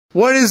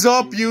What is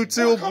up,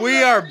 YouTube?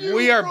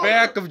 We are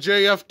back of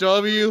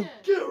JFW.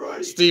 Get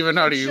ready. Steven,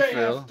 how do you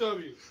feel?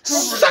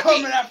 We're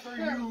coming after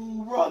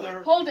you,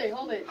 brother. Hold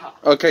it.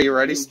 Okay, you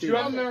ready, Do you Steven?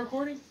 have them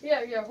recording?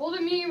 Yeah. Hold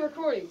it, me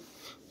recording.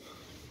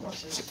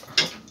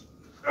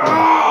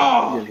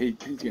 Oh! He's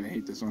gonna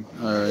hate this one.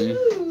 Alright.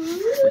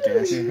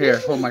 Okay. Here,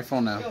 hold my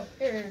phone now. Go.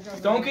 Here, go.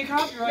 Don't get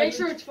copyrighted. Make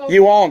sure it's focused.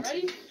 You won't.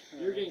 Ready?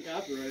 You're getting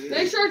copyrighted.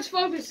 Make sure it's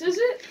focused, is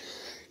it?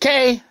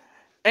 Okay,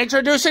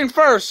 introducing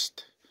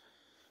first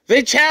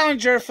the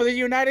challenger for the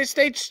United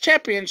States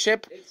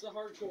Championship. It's the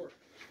hardcore.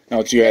 No,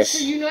 it's The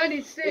U.S.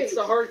 United States. It's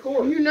the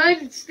hardcore.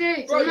 United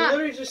States. Bro, I'm you not-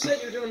 literally just said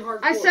you're doing hardcore.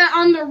 I said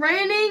I'm the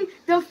reigning,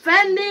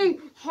 defending,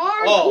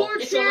 hardcore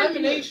it's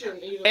champion. elimination.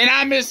 And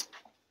I'm his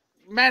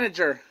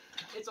manager.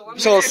 It's elimination.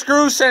 So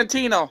screw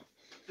Santino.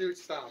 Dude,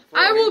 stop.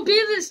 I will be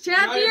this Now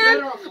you're champion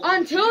better off-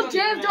 until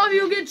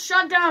JFW gets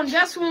shut down.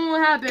 Guess when will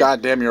happen?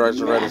 God damn, your eyes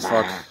are red as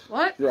fuck.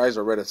 What? Your eyes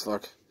are red as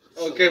fuck.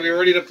 Okay, we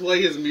ready to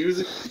play his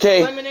music?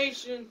 Okay.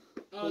 Elimination.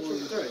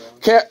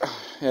 Yeah,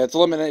 it's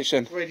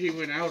elimination. Wait, he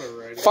went out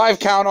already. 5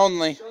 count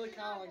only.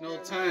 No,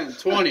 10,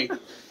 20.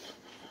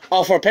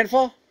 Oh, for a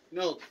pinfall?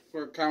 No,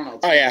 for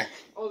countouts. Oh yeah.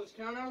 Oh, there's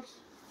countouts?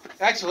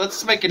 Actually,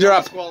 let's make it You're a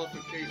up.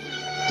 disqualification.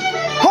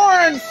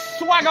 Horn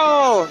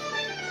Swaggle.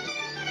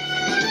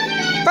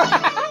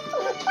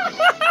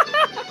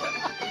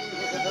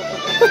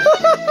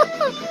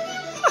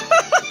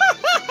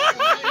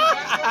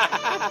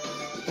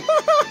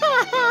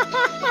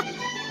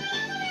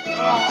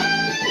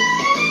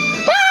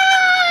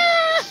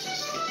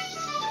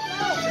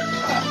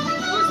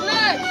 Who's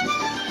next?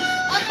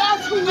 I'm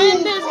about to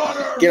win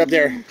this Get up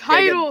there.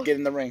 title. Get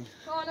in the ring.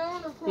 Oh, no,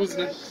 no, Who's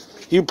no.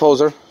 next? You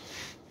poser.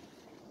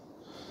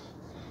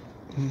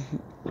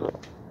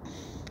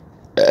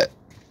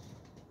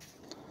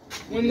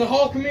 When the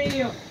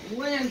Hulkamania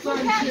lands on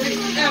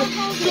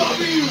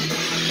JFW.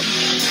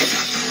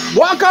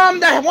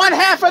 Welcome to one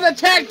half of the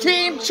tag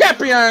team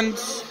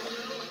champions.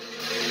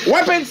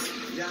 Weapons,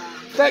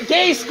 the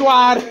gay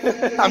squad.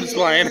 I'm just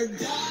playing.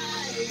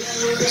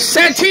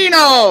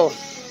 Santino.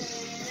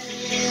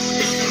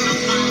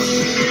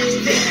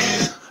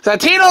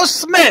 Santino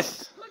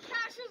Smith. Put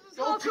Cassius as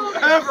Hulk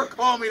Hogan. Ever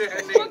call me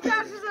that name? Put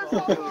Cassius as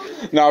Hulk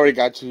Hogan. No, I already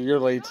got you. You're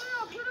late. No,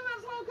 put him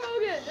as Hulk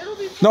Hogan. It'll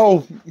be fun.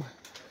 No.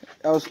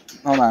 That was.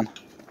 Hold on.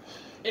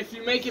 If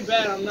you make it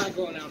bad, I'm not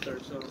going out there,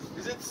 so.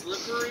 Is it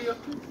slippery?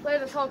 Play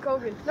it as Hulk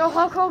Hogan. No,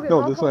 Hulk Hogan.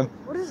 No, Hulk this Hogan.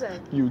 one. What is that?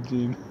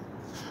 Eugene.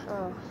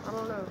 Oh, I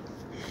don't know.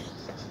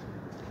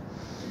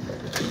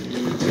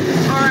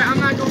 Alright, I'm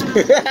not going out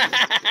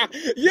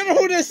there. You know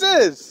who this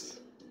is?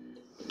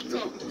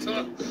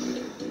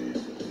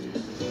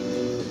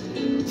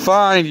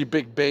 Fine, you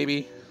big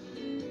baby.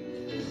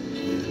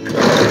 What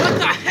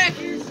the heck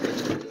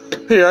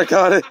is Here, I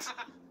got it.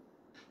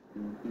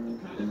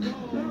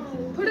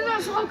 Put it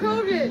as Hulk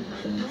Hogan.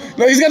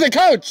 No, he's got the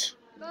coach.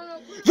 No,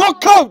 The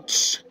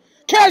coach,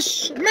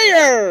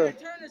 Cashmere.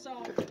 Turn this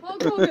off.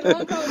 Hulk Hogan.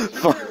 Hulk Hogan.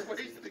 Fine,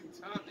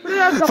 Put it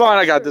as the fine,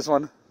 I got this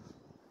one.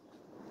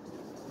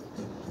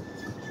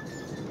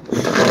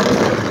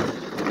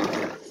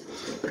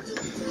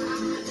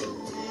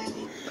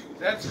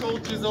 That's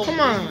Coach's old Come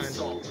on.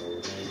 insult.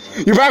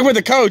 You're back with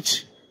the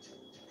coach.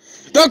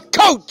 The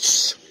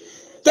coach.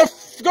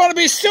 Going to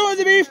be soon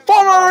to be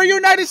former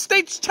United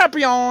States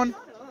champion.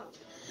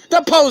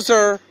 The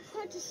poser.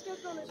 I just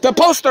stepped on it. The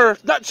poster.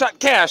 Nutshot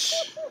Cash.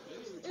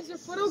 Is your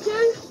foot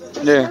okay?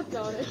 Yeah. I stepped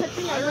on it. I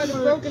think I might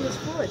have broken his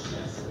foot.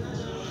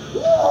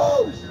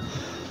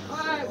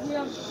 Alright, we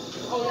have.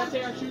 Oh, we have to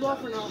take our shoes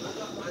off or no?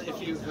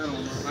 If you, I don't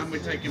know, I'm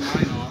taking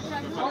mine off. If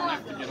I don't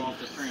have to get off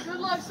the tramp. Good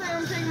luck, sir.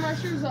 I'm taking my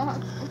shoes off.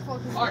 I'm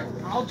fucking. Alright,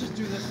 I'll just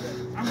do this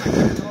then. I'm not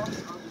taking it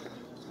off.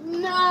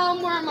 No,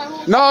 I'm wearing my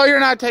whole. No, you're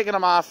not taking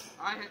them off.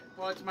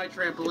 Well, it's my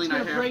trampoline. It's I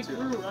gonna have break to.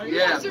 through, right? You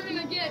Yeah. guys are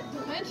gonna get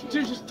dementia.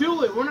 Dude, just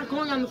do it. We're not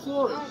going on the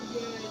floor. I'm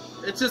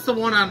good. It's just a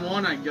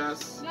one-on-one, I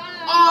guess. No,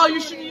 Oh, you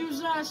should use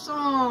that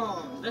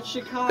song. That's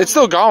Chicago. It's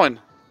still going.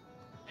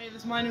 Hey,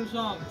 this is my new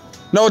song.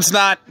 No, it's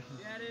not.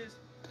 Yeah, it is.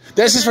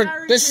 This is for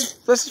this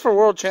is for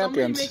world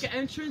champions. Somebody make an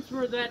entrance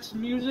where that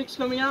music's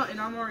coming out,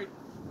 and I'm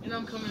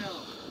coming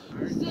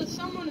out.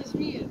 Someone is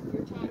me if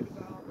you're talking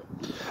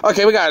about.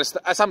 Okay, we got it.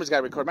 Somebody's got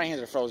to record. My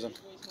hands are frozen.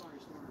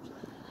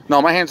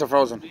 No, my hands are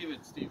frozen. Leave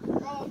it, Steve.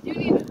 Bro, you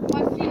need it.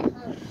 My feet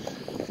hurt.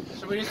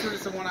 Should we just do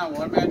this a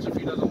one-on-one match if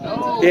he doesn't want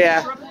No, to?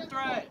 Yeah. triple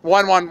threat.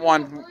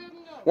 1-1-1.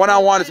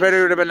 1-on-1. It's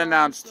better to have been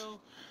announced.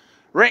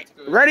 Ready?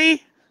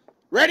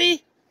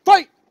 Ready?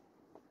 Fight!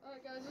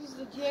 Alright, guys, this is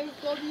the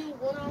JFW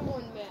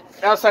one-on-one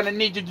match. Outside, I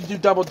need you to do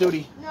double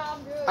duty. No,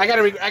 I'm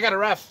good. I got a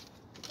ref.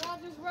 No,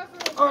 just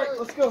reference. All right,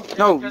 let's go.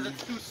 No, Because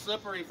it's too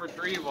slippery for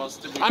three of us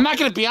to be. I'm not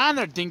gonna be on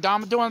there, ding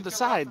dong. I'm doing it on the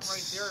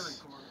sides. Right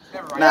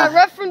Nah. Yeah,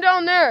 ref from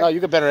down there. No, you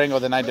get better angle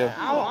than I do.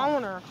 I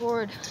want to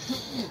record.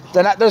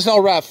 There's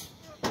no ref.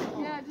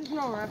 Yeah, there's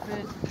no ref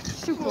it.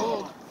 It's too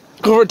cold.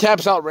 Whoever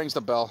taps out rings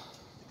the bell.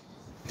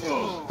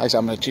 Actually,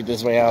 I'm gonna cheat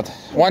this way out.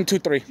 1, 2,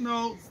 3.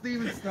 No,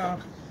 Steven,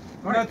 stop.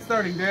 We're not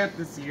starting that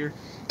this year.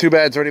 Too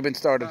bad it's already been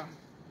started.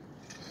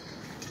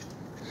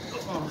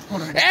 Oh,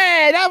 hold on.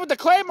 Hey, that was the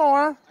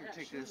Claymore. I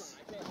take this.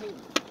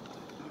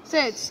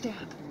 Say it, stab.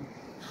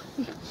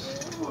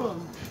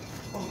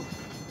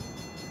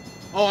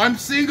 Oh, I'm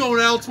single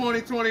now,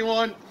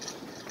 2021.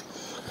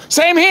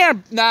 Same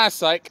here. Nah,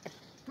 psych.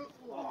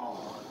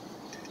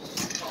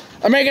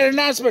 I'm making an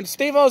announcement.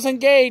 Steve-O's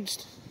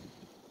engaged.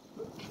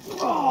 Say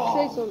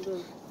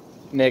something.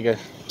 Nigga.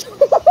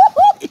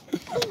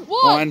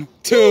 What? 1,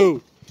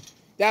 2.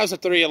 That was a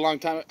 3 a long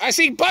time. I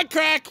see butt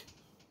crack.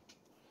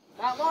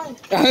 Not mine.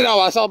 I know.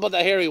 I saw about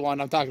the hairy one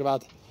I'm talking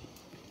about.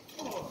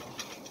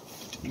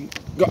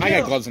 Go, I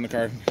got gloves in the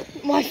car.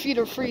 My feet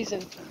are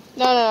freezing.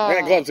 No, no, no. I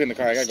got gloves in the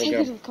car. I gotta go Take get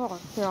it to them. the car.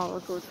 Here, I'll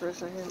record for a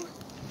second.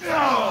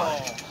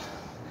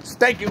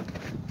 Thank you.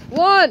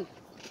 1.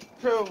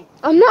 2.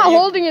 I'm not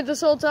holding it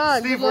this whole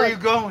time. Steve, Good where luck. you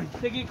going?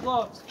 Piggy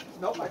gloves.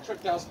 Nope, I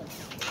tricked Elston.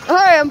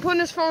 Alright, I'm putting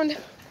his phone down.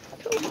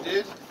 You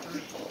did?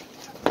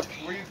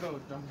 Where you go,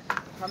 dumb?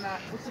 I'm not.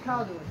 What's the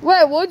cow doing?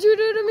 Wait, what'd you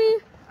do to me?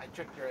 I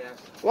tricked your ass.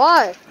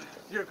 Why?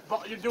 You're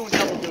doing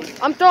double duty.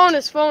 I'm throwing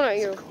his phone at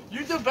you.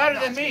 You do better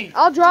than me.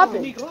 I'll drop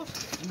Piggy it.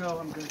 gloves. No,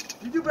 I'm good.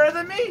 You do better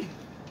than me.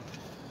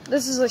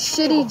 This is a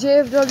shitty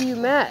JFW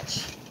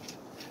match.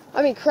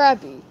 I mean,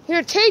 crappy.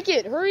 Here, take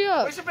it. Hurry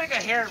up. We should make a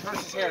hair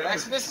versus hair.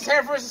 Actually, this is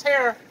hair versus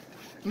hair.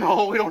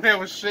 No, we don't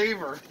have a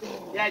shaver.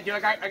 Yeah, dude,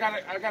 I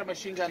got a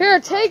machine gun. Here,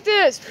 take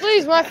this.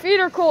 Please, my feet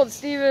are cold,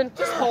 Steven.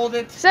 Just hold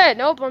it. Say it.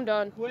 Nope, I'm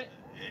done. Quit.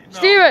 No.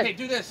 Steven. Hey,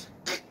 do this.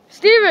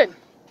 Steven.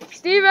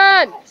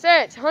 Steven.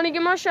 Say it. Honey,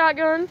 get my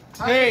shotgun.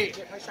 Hey,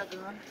 Get my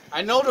shotgun.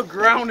 I know the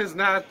ground is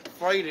not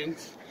fighting.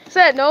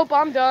 Say it. Nope,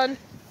 I'm done.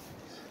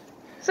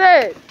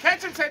 Say it.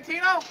 Catch him,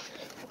 Santino.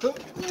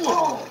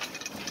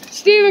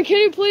 Steven, can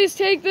you please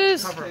take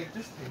this?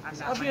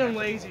 I'm being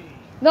lazy.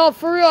 No,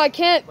 for real, I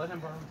can't. Let him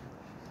burn.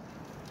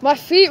 My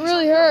feet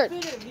really hurt.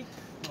 Fit him.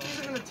 These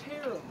are gonna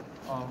tear him.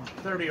 Oh,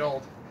 30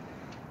 old.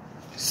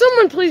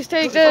 Someone please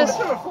take this.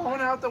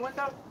 Phone out the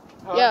window.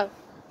 Yeah.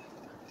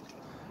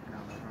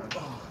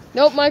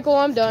 Nope, Michael,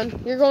 I'm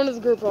done. You're going to the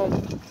group home.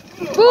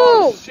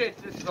 Boom! Shit,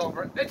 this is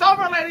over. It's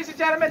over, ladies and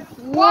gentlemen.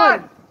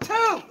 1. 2, 2,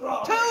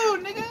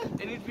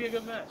 nigga. It needs to be a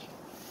good match.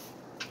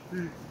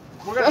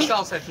 We're gonna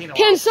sell Santino.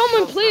 Can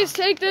someone please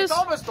take this? It's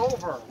almost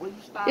over. Will you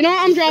stop? You know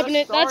what? I'm dropping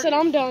it. That's it.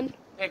 I'm done.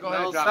 Hey, go ahead.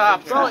 No, and drop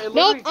stop. it. Bro, it Nope,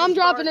 literally I'm just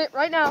dropping started. it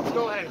right now.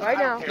 Go ahead. Right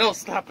I don't now. care. No,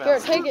 stop it. Here,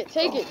 take it.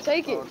 Take it.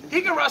 Take it.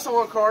 He can wrestle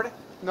one card.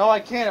 No, I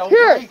can't. I'll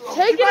Here, break.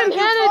 take it and got a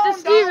hand new it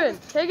to phone, dog. Steven.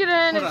 Take it and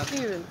hand it Hold to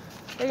Steven.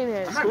 Take it and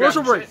hand it.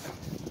 Commercial break.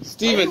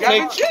 Steven,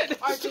 Grabbing take. shit.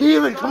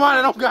 Steven, come on.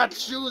 I don't got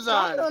shoes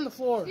Drop it on. on the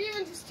floor.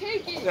 Steven, just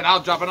take it. Then I'll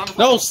drop it on the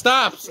floor. No,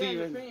 stop,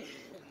 Steven.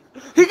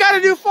 He got a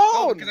new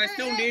phone. Because I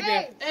still need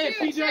it. Hey, if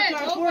he Steven, drops say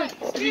on the nope,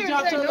 floor, if he Steven,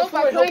 drops say on the nope,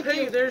 floor, I he'll pranked pay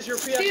you. you. There's your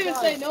Steven, PS5.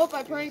 say nope,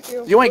 I pranked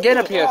you. You ain't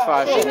getting a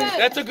PS5. Steven.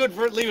 That's a good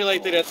relay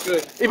thing. That's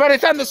good. But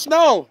it's on the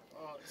snow.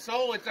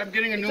 So I'm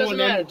getting a new Doesn't one.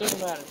 matter. Then.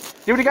 Doesn't matter.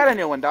 You already got a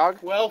new one, dog.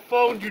 Well,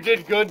 phone, you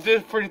did good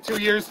for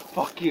 2 years.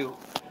 Fuck you.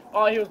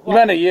 Oh, he was Been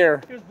blocking, a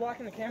year. he was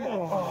blocking the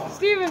camera.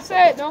 Steven,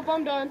 say it. Nope,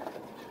 I'm done.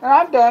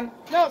 I'm done.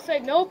 No, say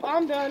nope,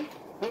 I'm done.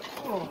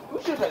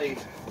 Who should I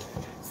eat?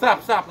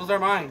 Stop, stop. Those are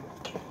mine.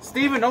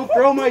 Steven, don't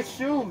throw my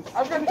shoes.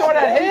 I was gonna throw it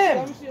at Let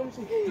him. me see. Let me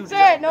see.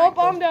 Say it. Nope,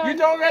 I'm You done.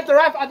 don't at the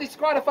ref. I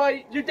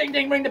disqualify you. Ding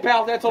ding, ring the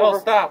bell. That's No, over.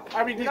 stop.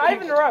 I mean, Not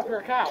even the ref. You're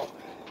a cow.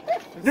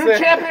 new Say-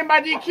 champion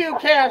by DQ.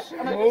 Cash.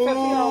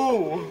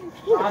 Ooh.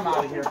 I'm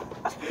out of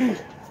here.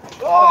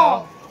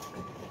 Oh.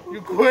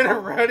 You quit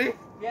already?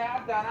 Yeah,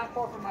 I'm done. I'm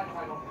forfeiting my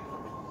title.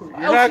 You're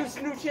not.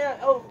 He's new champ.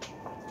 Oh,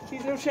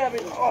 he's new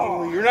champion.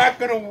 Oh, you're not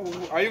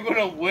gonna. Are you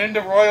gonna win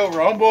the Royal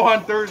Rumble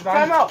on Thursday?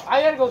 Time out.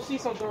 I gotta go see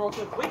something real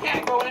quick. We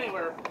can't go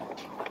anywhere.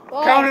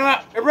 Count him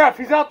out. Hey, ref,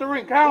 he's out the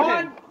ring. Count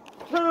him.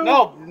 1, 2,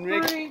 No,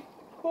 Nick. 3,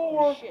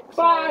 4, Shit,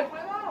 5,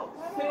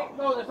 Six.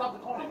 No, that's not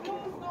the 20.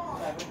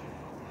 7,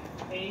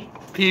 8,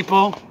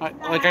 People,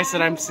 like I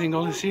said, I'm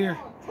single this year.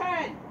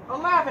 10,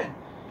 11,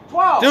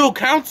 12. Dude,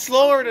 count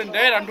slower than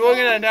that. I'm doing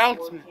an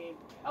announcement.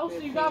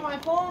 Elsie, you got my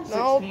phone?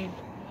 Nope. 16.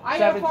 I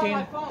gotta find 17.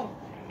 my phone.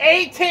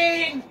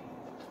 18. Check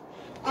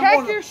your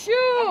I'm going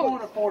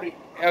shoes. to 40.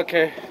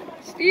 Okay.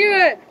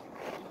 Steven.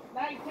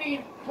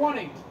 19,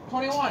 20,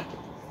 21,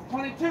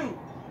 22,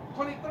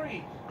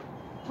 23,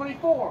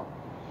 24,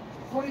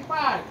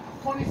 25,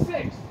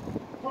 26,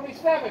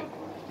 27,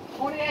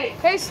 28,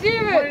 Hey,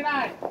 Steven.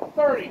 29,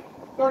 30,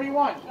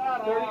 31,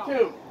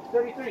 32,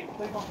 33,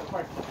 34,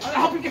 35. I'll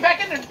help you get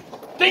back in there.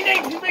 Ding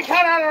ding, you've been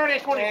cut out already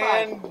at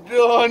 25. And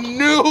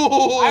new.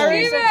 I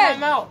already said Steven.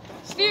 time out.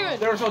 Steven.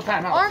 There was no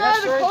timeout. Aren't I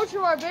That's the right. coach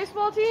of our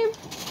baseball team?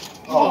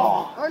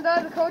 Oh. Aren't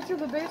I the coach of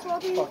the baseball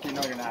team? Fuck you,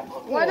 no you're not.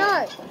 Why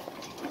not?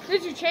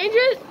 Did you change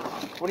it?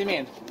 What do you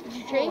mean? Did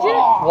you change it?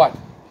 What?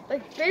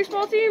 Like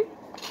baseball team?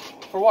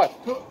 For what?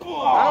 I don't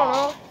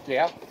know.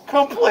 Yeah.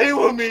 Come play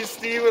with me,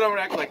 Steven. I'm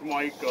gonna act like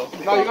Michael.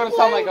 No, you're gonna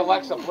sound like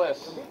Alexa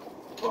Bliss.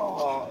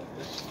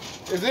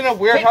 Isn't it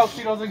weird how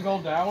she doesn't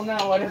go down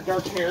now? Let her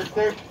dark hair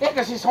there. Yeah,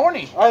 because she's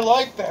horny. I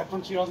like that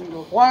when she doesn't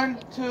go. 1,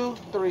 2,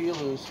 3, you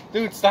lose.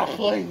 Dude, stop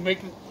playing.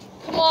 Make me.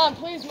 Come on,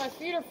 please. My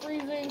feet are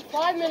freezing.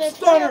 5 minutes.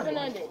 Stunner. Hurry up and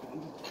end it.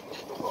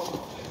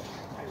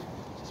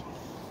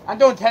 I'm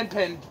doing 10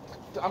 pin.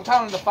 I'm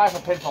counting the 5 for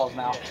pinfalls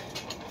now.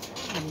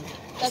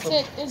 That's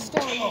it. It's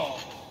done.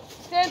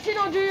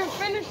 Santino, do your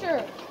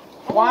finisher.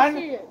 I wanna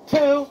see 1, it.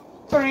 2,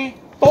 3,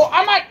 4.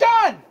 I'm not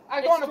done.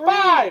 I'm going to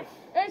 5.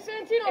 Hey,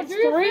 Santino, It's do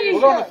your 3. finisher.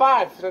 We're going to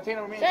 5.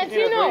 Santino, me and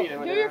Santino, agreed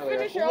do your earlier.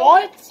 finisher.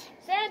 What?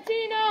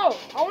 Santino,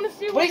 I want to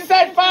see what We your said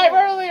finisher 5 is.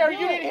 earlier.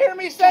 You didn't hear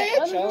me say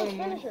Let it? me do his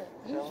finisher.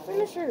 Do his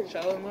finisher.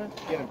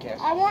 Get him, Cash.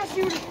 I want to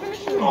see what his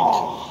finisher is.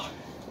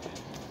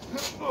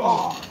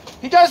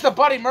 He does the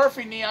Buddy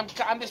Murphy knee. I'm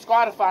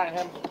disqualifying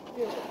him.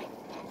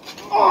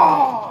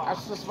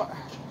 That's just,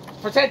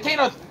 for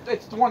Santino,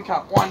 it's the 1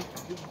 count. 1.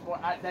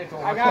 I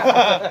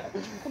got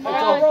it. Come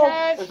on,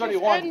 Cash. There's only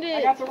just 1. end I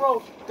it. got the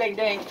rope. Ding,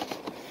 ding.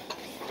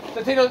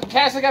 Santino,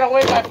 Cass has got to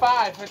win by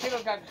 5.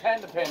 Santino's got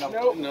 10 to pin him.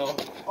 Nope. No.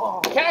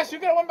 Cass, you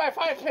got to win by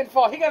 5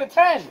 pinfall. He got a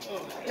 10.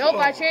 Nope,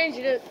 I changed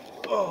it.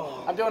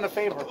 I'm doing a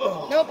favor.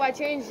 Nope, I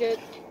changed it.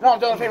 No, I'm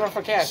doing a favor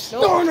for Cass.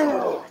 Nope.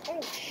 Oh,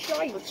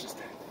 shite.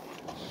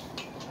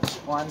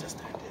 1,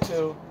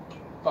 2.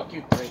 Fuck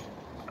you, 3.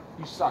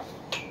 You suck.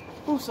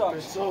 Who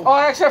sucks? Oh,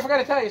 actually, I forgot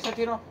to tell you,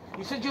 Santino.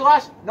 You said you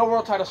lost. No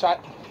world title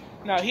shot.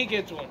 No, he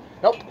gets one.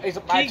 Nope. He's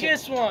on my He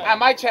gets one. On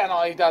my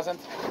channel, he doesn't.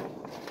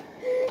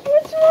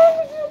 What's wrong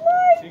with your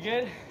life? You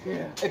good?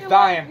 It's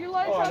dying. Your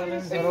life's not even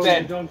It's safe.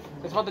 dead.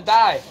 It's about to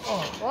die.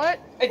 What?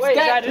 It's Wait, is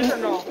dead. that it or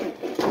no?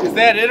 Is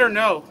that it or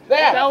no?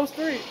 There. That was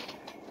 3.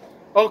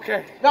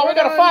 Okay. No, we We're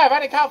got a done. 5. I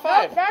didn't count Oh,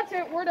 5. that's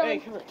it. We're done. Hey,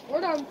 come here.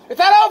 We're done. It's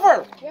not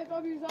over.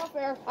 JFW's off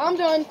air. I'm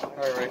done. All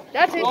right.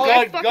 That's it. Well,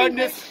 Get fucking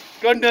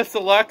goodness,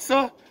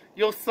 Alexa,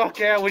 you'll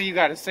suck at. What do you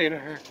got to say to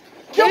her?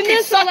 You can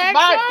Goodness, suck my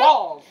Alexa?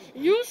 balls.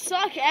 You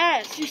suck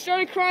ass. You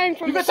started crying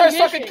from You the can start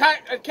sucking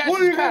submission.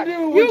 Cass's cock.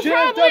 when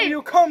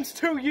JFW comes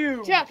to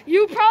you? Yeah,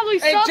 you probably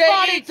Hey,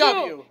 sub-botted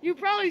JEW. too. You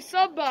probably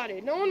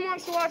sub-botted. No one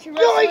wants to watch you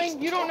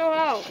wrestling. You don't know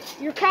how.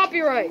 You're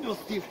copyright.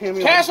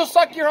 Cass will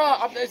suck your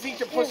eat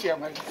your pussy.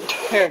 I'm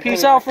like,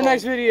 Peace out for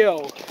next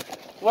video.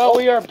 Well,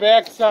 we are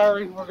back.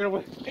 Sorry, we're gonna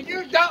win. and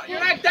you're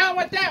not done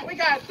with that. We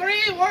got 3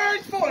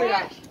 words for you.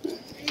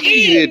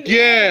 Eat it,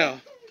 yeah.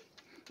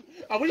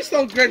 We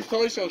still Greg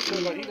Toy Show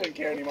too, but he doesn't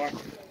care anymore.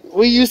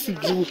 We used to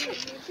do.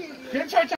 Your church